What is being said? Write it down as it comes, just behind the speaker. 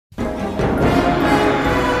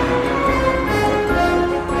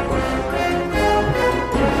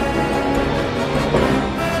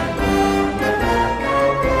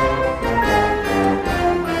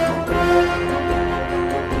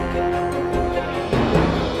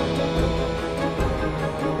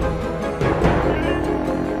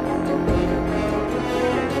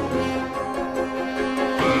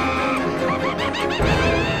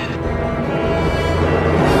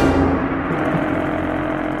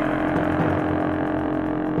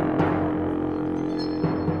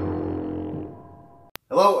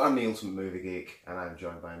Hello, I'm the Ultimate Movie Geek, and I'm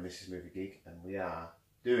joined by Mrs. Movie Geek, and we are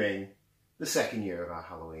doing the second year of our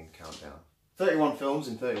Halloween countdown. 31 films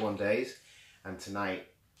in 31 days, and tonight,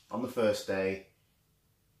 on the first day,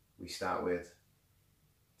 we start with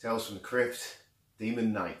Tales from the Crypt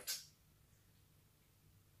Demon Knight.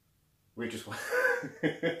 We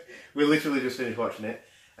literally just finished watching it,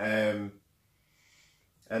 and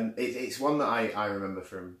it's one that I remember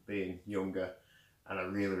from being younger, and I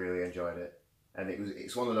really enjoyed it. And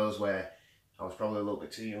it's one of those where I was probably a little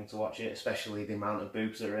bit too young to watch it, especially the amount of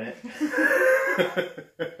boobs that are in it.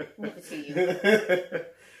 Never too young.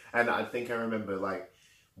 And I think I remember like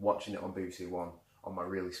watching it on BBC One on my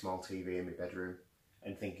really small TV in my bedroom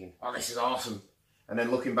and thinking, "Oh, this is awesome!" And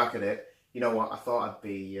then looking back at it, you know what? I thought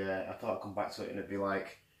I'd come back to it and it'd be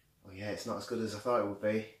like, "Oh yeah, it's not as good as I thought it would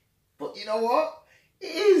be." But you know what?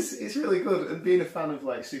 It is. It's really good. And being a fan of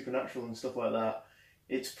like supernatural and stuff like that,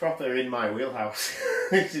 it's proper in my wheelhouse.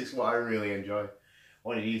 This is what I really enjoy.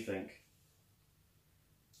 What did you think?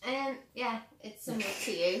 Yeah, it's similar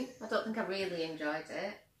to you. I don't think I really enjoyed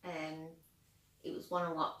it. It was one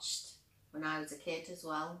I watched when I was a kid as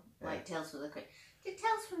well, like Tales from the Crypt. Did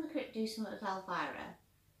Tales from the Crypt do something with Elvira?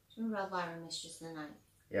 Do you remember Elvira and Mistress of the Night?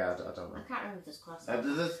 Yeah, I don't know. I can't remember this crossover.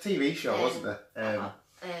 There's a TV show, wasn't there?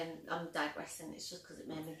 I'm digressing. It's just because it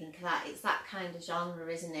made me think of that. It's that kind of genre,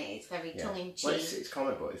 isn't it? It's very tongue in cheek. Well, it's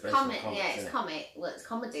comic book. It's very comic. comic, Yeah, it's comic. Well, it's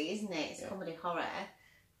comedy, isn't it? It's comedy horror.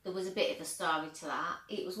 There was a bit of a story to that.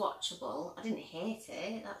 It was watchable. I didn't hate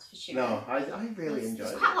it. That's for sure. No, I really enjoyed it.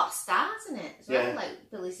 There's quite a lot of stars in it as well,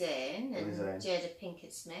 like Billy Zane and Jada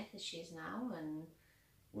Pinkett Smith, as she is now, and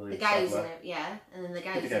the guy who's in it. And then the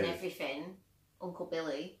guy who's in everything, Uncle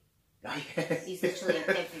Billy. Oh, yeah. He's literally in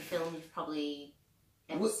every film you've probably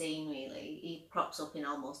ever seen, really. He props up in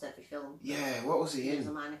almost every film. Yeah, what was he in? He's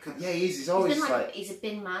a minor character. Yeah, he's always he's a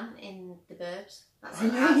bin man in The Burbs. That's he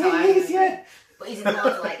is, yeah. But he's in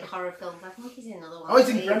loads of like horror films. I think he's in another one. Oh, he's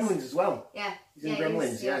in Gremlins as well. Yeah. He's in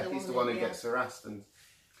Gremlins, he's the one who gets harassed and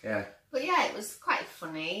But yeah, it was quite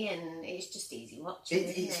funny and it's just easy watching.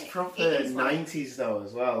 It's proper 90s though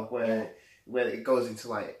as well, where it goes into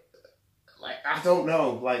like I don't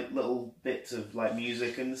know, like little bits of like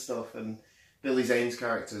music and stuff, and Billy Zane's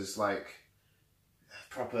character's like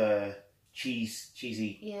proper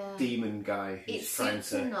cheesy demon guy who's trying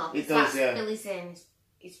to. Enough. It does, Billy Zane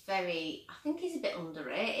is very. I think he's a bit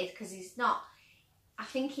underrated because he's not. I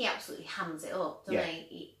think he absolutely hams it up, doesn't he?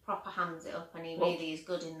 He proper hams it up, and he really is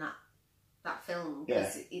good in that film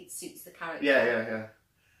because it suits the character. Yeah.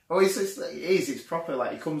 Oh, it's proper.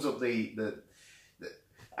 Like it comes up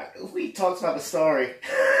we talked about the story.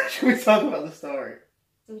 Should we talk about the story?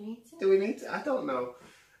 Do we need to? I don't know.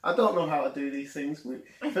 I don't know how to do these things. For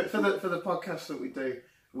the podcast that we do,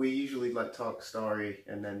 we usually like talk story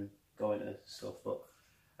and then go into stuff. But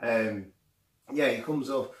he comes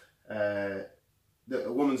up. A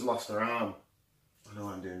woman's lost her arm. I know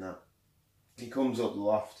I'm doing that. He comes up the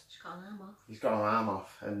loft. She's got an arm off. He's got an arm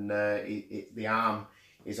off, and the arm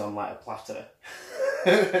is on like a platter,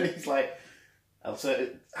 and he's like.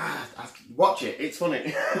 Watch it. It's funny.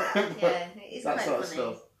 It's that quite sort funny.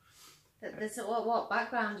 of stuff. What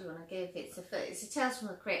background do you want to give? It's a Tales from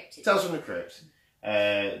the Crypt. Tales from the Crypt,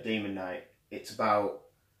 Demon Knight. It's about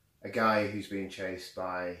a guy who's being chased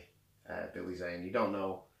by Billy Zane. You don't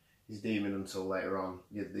know he's a demon until later on.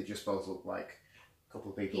 They just both look like a couple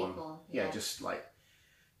of people just like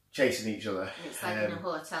chasing each other. And it's like in a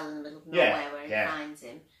hotel in the middle of nowhere where he finds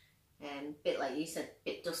him. Bit like you said,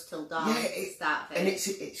 bit Dusk Till Dawn. And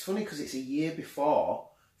it's funny because it's a year before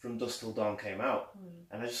from Dusk Till Dawn came out,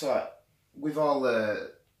 and I just like with all the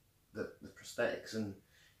prosthetics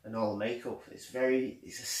and all the makeup, it's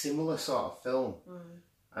a similar sort of film,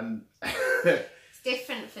 and it's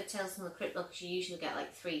different for Tales from the Crypt because you usually get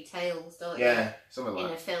like 3 tales, don't you? Yeah, something like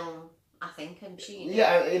in a film. I think I'm sure you did.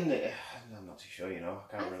 Yeah, I'm not too sure. You know,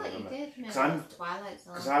 I can't really remember. You did.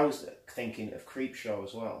 Because I was thinking of Creep Show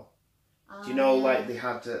as well. Do you know, like, they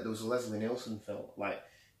had, there was a Leslie Nielsen film, like,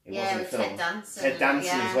 it wasn't a film. Ted Danson. Ted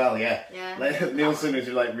Danson as well, Like, Nielsen was,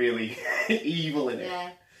 like, really evil in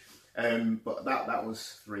it. But that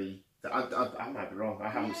was 3. I might be wrong. I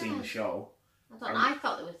haven't seen the show. I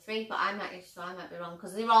thought there were 3, but I might be wrong,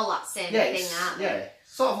 because they're all that same thing, aren't they? Yeah,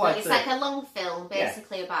 sort of like it's like a long film,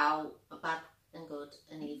 basically about bad and good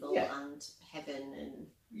and evil and heaven and...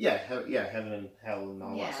 heaven and hell and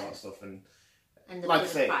all that sort of stuff, and the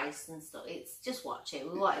like price and stuff. It's just watch it.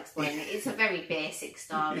 We won't explain it. It's a very basic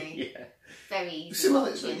story. Very easy. Similar.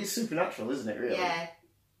 It's supernatural, isn't it? Really.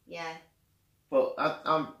 Yeah. But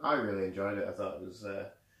I really enjoyed it. I thought it was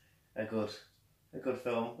a good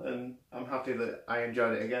film, and I'm happy that I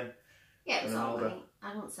enjoyed it again. Yeah, it was when I'm older. alright.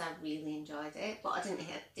 I don't say I really enjoyed it, but I didn't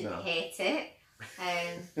No. hate it.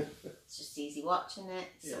 It's just easy watching it.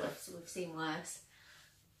 So we've seen worse.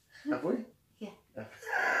 Have we? Yeah.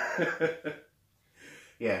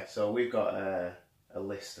 Yeah, so we've got a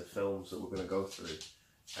list of films that we're going to go through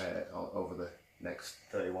over the next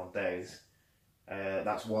 31 days.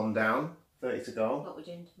 That's one down, 30 to go. What we're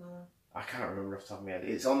doing tomorrow? I can't remember off the top of my head.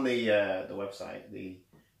 It's on the website, the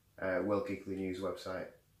World Geekly News website.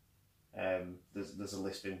 There's a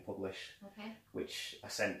list being published, which I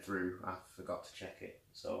sent through. I forgot to check it,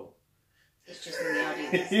 so it's just in the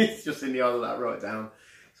audience. it's just in the order that I wrote it down.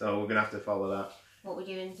 So we're gonna have to follow that. What we're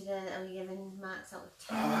doing today? Are we giving marks out of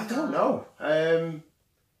 10? I don't know.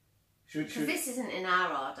 Because this isn't in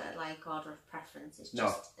our order, like order of preference. It's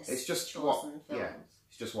just it's just chosen films. Yeah,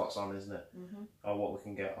 it's just what's on, isn't it? Or what we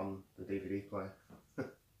can get on the DVD player.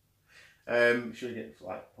 Should we get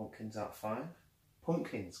like pumpkins out of 5?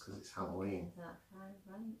 Pumpkins, because it's Halloween. Pumpkins out of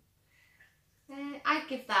 5, right? I'd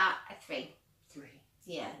give that a 3. 3.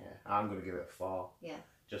 Yeah. I'm going to give it a 4. Yeah.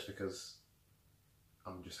 Just because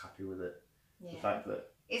I'm just happy with it. Yeah. The fact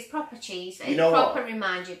that it's proper cheese. You know proper what?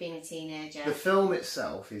 Reminds you of being a teenager. The film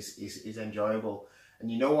itself is enjoyable,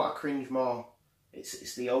 and you know what I cringe more?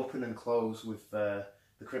 It's the open and close with the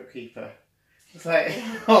Crypt Keeper. It's like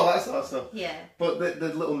all that sort of stuff. Yeah. But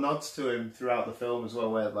the little nods to him throughout the film as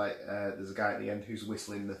well, where like there's a guy at the end who's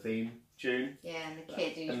whistling the theme tune. Yeah, and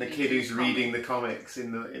the kid who's reading the comics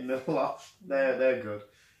in the loft. They're good.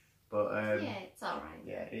 But yeah, it's all right.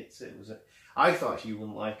 Yeah, it was. I thought she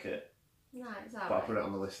wouldn't like it. No, it's all but right. I put it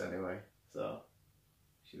on the list anyway, so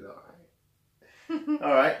she's alright.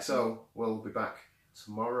 Alright, so we'll be back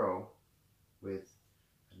tomorrow with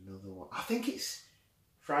another one. I think it's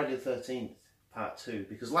Friday the 13th, part 2,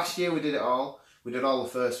 because last year we did it all. We did all the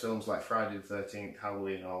first films like Friday the 13th,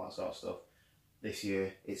 Halloween, all that sort of stuff. This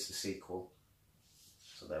year, it's the sequel.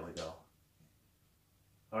 So there we go.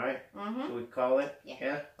 Alright? Shall we call it?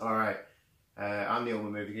 Yeah. Alright. I'm the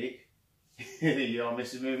Ultimate Movie Geek. You're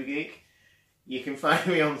Mrs. Movie Geek. You can find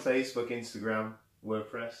me on Facebook, Instagram,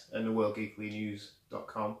 WordPress, and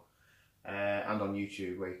theworldgeeklynews.com, and on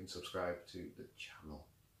YouTube, where you can subscribe to the channel.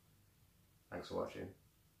 Thanks for watching.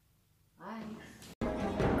 Bye.